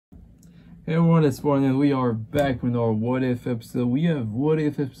Hey everyone, it's Warren and we are back with our What If episode. We have What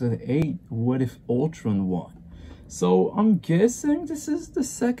If episode 8, What If Ultron won? So I'm guessing this is the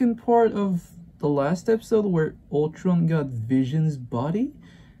second part of the last episode where Ultron got Vision's body.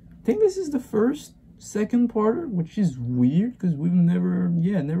 I think this is the second part, which is weird because we've never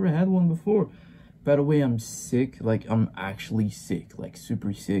had one before. By the way, I'm sick, like I'm actually sick, like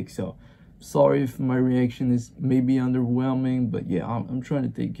super sick, so sorry if my reaction is maybe underwhelming, but yeah, I'm trying to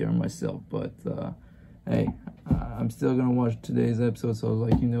take care of myself. But hey, I'm still gonna watch today's episode, so I was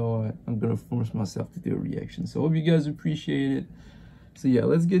like, you know what, I'm gonna force myself to do a reaction. So hope you guys appreciate it. So yeah,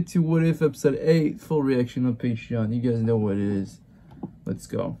 let's get to What If episode 8, full reaction on Patreon. You guys know what it is. Let's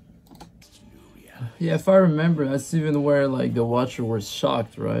go. Yeah, if I remember, that's even where like the Watcher was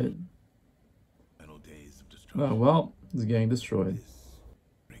shocked, right? Oh well, it's getting destroyed.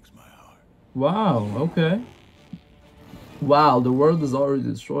 Wow, okay. Wow, the world is already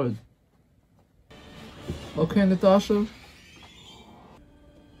destroyed. Okay, Natasha.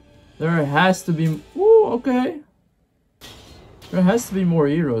 There has to be... Ooh, okay. There has to be more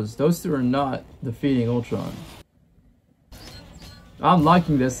heroes. Those two are not defeating Ultron. I'm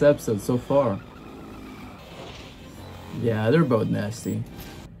liking this episode so far. Yeah, they're both nasty.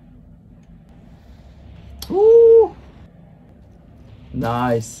 Ooh!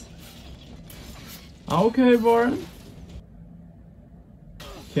 Nice. Okay, Warren.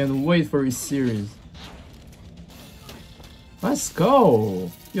 Can't wait for his series. Let's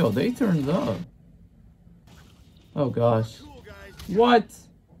go. Yo, they turned up. Oh gosh. What?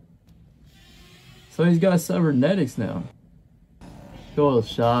 So he's got cybernetics now. Cool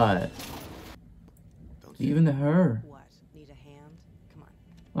shot. Even her. What? Need a hand? Come on.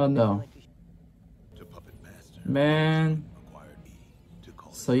 Oh no. Man.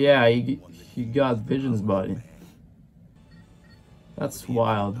 So yeah, he got Vision's body. That's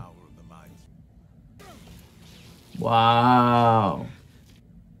wild. Wow.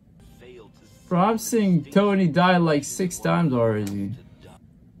 Bro, I'm seeing Tony die like 6 times already.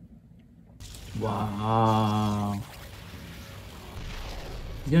 Wow.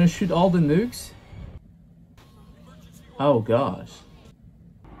 He's gonna shoot all the nukes? Oh gosh.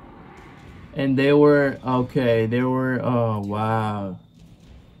 And they were, okay, they were, oh wow.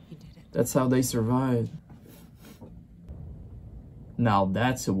 That's how they survived. Now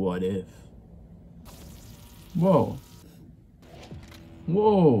that's a what if. Whoa.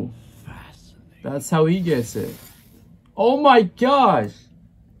 Whoa. That's how he gets it. Oh my gosh.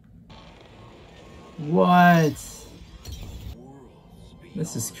 What?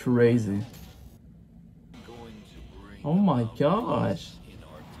 This is crazy. Oh my gosh.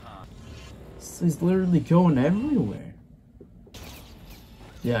 He's literally going everywhere.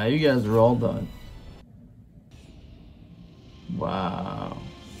 Yeah, you guys are all done. Wow.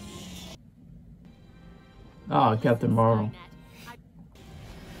 Oh, Captain Marvel.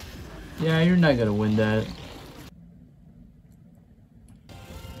 Yeah, you're not gonna win that.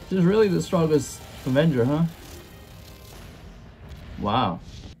 This is really the strongest Avenger, huh? Wow.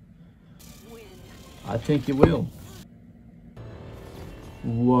 I think you will.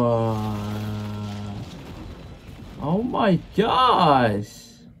 Wow. Oh my gosh.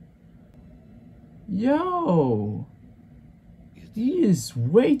 Yo. He is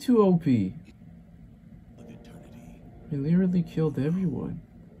way too OP. He literally killed everyone.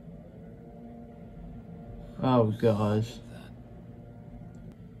 Oh gosh.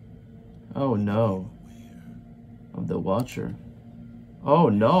 Oh no. Of the Watcher. Oh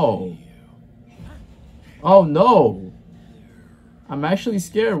no. Oh no. I'm actually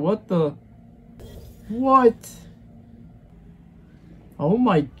scared. What the? What? Oh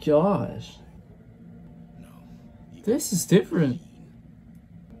my gosh. This is different.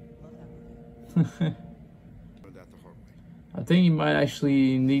 I think you might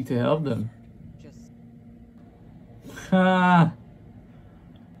actually need to help them. Ha!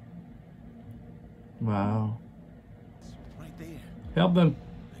 Wow. Help them.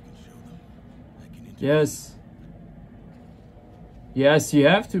 Yes. Yes, you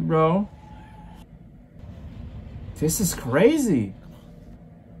have to, bro. This is crazy.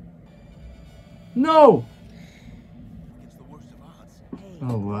 No!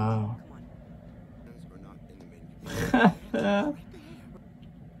 Oh, wow.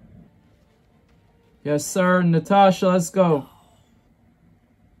 Yes, sir. Natasha, let's go.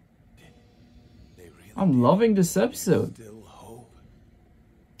 I'm loving this episode.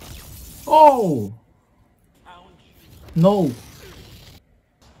 Oh! No.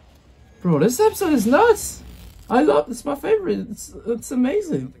 Bro, this episode is nuts. I love it. It's my favorite. It's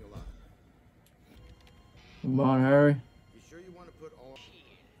amazing. Come on, Harry.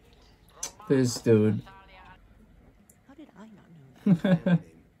 This dude. How did I not know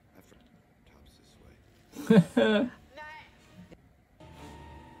that?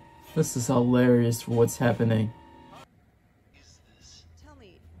 This is hilarious for what's happening. Tell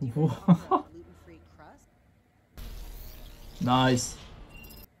me, do you recall the gluten-free crust? Nice.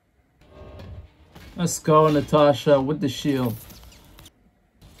 Let's go, Natasha, with the shield.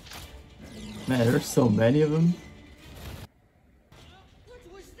 Man, there's so many of them.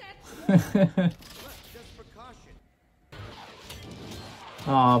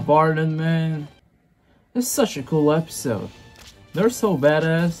 Aw, Barton, man. This is such a cool episode. They're so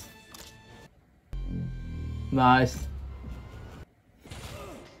badass. Nice.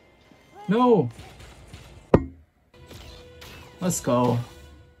 No. Let's go.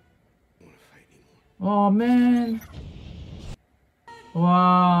 Oh, man.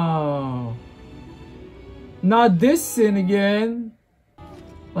 Wow. Not this sin again.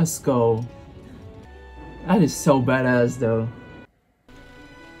 Let's go. That is so badass, though.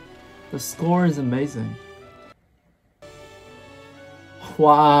 The score is amazing.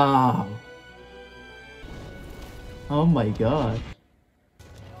 Wow. Oh my god.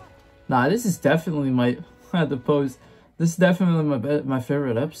 Nah, this is definitely my... I had to post. This is definitely my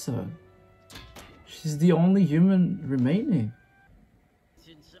favorite episode. She's the only human remaining.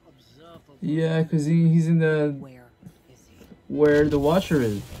 Yeah, because he's in the... Where is he? Where the Watcher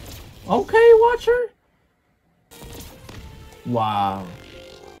is. Okay, Watcher? Wow.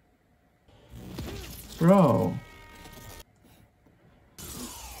 Bro.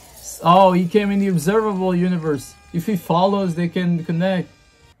 Oh, he came in the observable universe. If he follows, they can connect.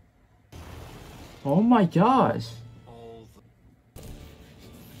 Oh my gosh.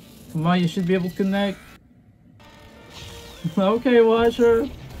 Come on, you should be able to connect. Okay, Watcher.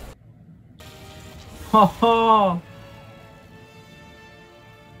 Haha.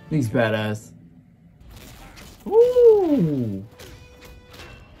 He's badass. Ooh.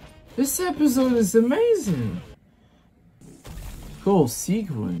 This episode is amazing. Cool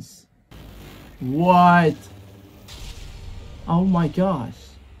sequence. What? Oh my gosh.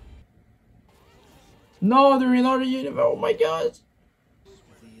 No, they're in other universe. Oh my gosh.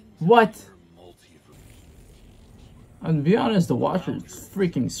 What? And to be honest, the Watcher is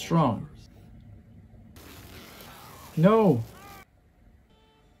freaking strong. No.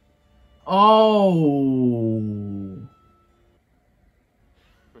 Oh.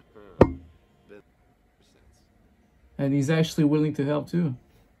 And he's actually willing to help too.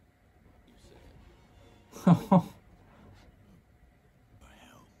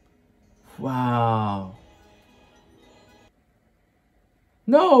 Wow.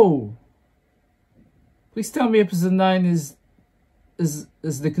 No. Please tell me episode 9 is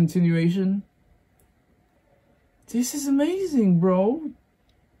the continuation. This is amazing, bro.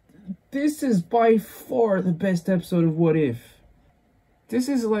 This is by far the best episode of What If. This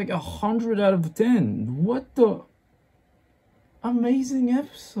is like 100 out of 10. What the amazing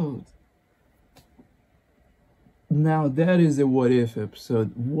episode. Now that is a What If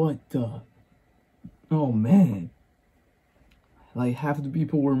episode. What the? Oh man. Like half the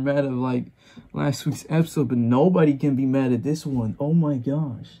people were mad at like last week's episode, but nobody can be mad at this one. Oh my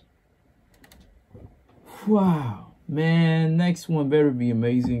gosh. Wow. Man, next one better be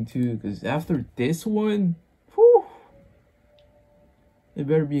amazing too, because after this one, whew, it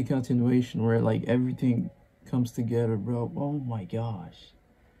better be a continuation where like everything comes together, bro. Oh my gosh.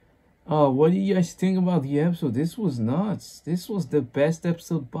 Oh, what do you guys think about the episode? This was nuts. This was the best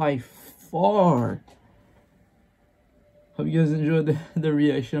episode by far. Hope you guys enjoyed the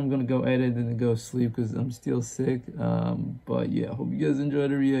reaction. I'm gonna go edit and go sleep because I'm still sick. But yeah, hope you guys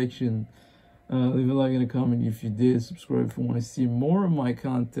enjoyed the reaction. Leave a like and a comment if you did. Subscribe if you want to see more of my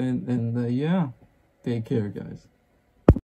content. And yeah, take care, guys.